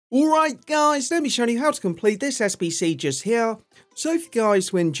Alright guys, let me show you how to complete this SBC just here. So if you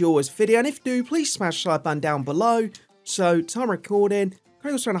guys will enjoy this video, and if you do, please smash the like button down below. So time recording,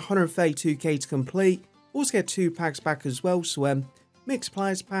 currently also around 132k to complete. Also get 2 packs back as well, so mixed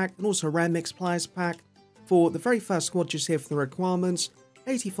players pack and also rare mixed players pack. For the very first squad just here for the requirements,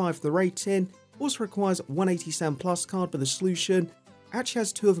 85 for the rating, also requires 187 plus card, but the solution actually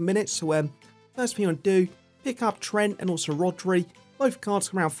has 2 other minutes, so first thing you want to do, pick up Trent and also Rodri. Both cards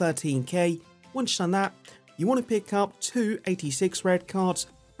come around 13k. Once you've done that, you want to pick up 2 86 red cards,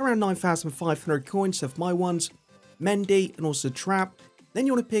 around 9,500 coins of my ones, Mendy and also Trap. Then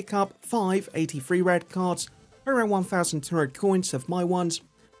you want to pick up 5 83 red cards, around 1,200 coins of my ones,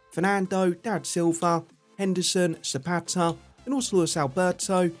 Fernando, David Silva, Henderson, Zapata, and also Luis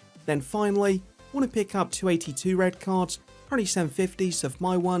Alberto. Then finally, want to pick up 282 red cards, currently 750s of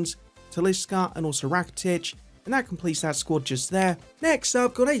my ones, Talisca and also Rakitic. And that completes that squad just there. Next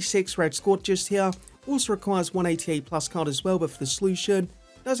up, got a 6 red squad just here. Also requires 188 plus card as well, but for the solution,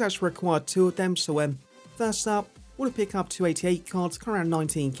 does actually require 2 of them. So first up, want to pick up 288 cards, around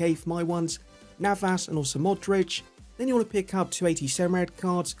 19k for my ones, Navas and also Modric. Then you want to pick up 287 red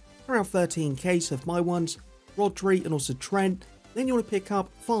cards, around 13k of my ones, Rodri and also Trent. Then you want to pick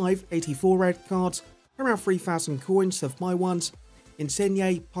up 5 84 red cards, around 3,000 coins of my ones,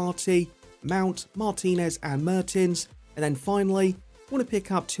 Insigne, Partey, Mount, Martinez and Mertens. And then finally, want to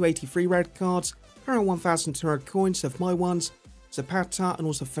pick up 283 red cards, around 1,200 coins of my ones, Zapata and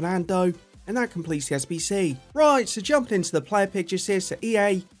also Fernando. And that completes the SBC. Right, so jumping into the player pictures here, so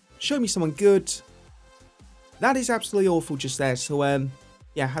EA, show me someone good. That is absolutely awful just there. So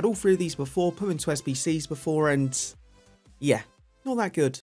yeah, had all 3 of these before, put into SBCs before, and yeah, not that good.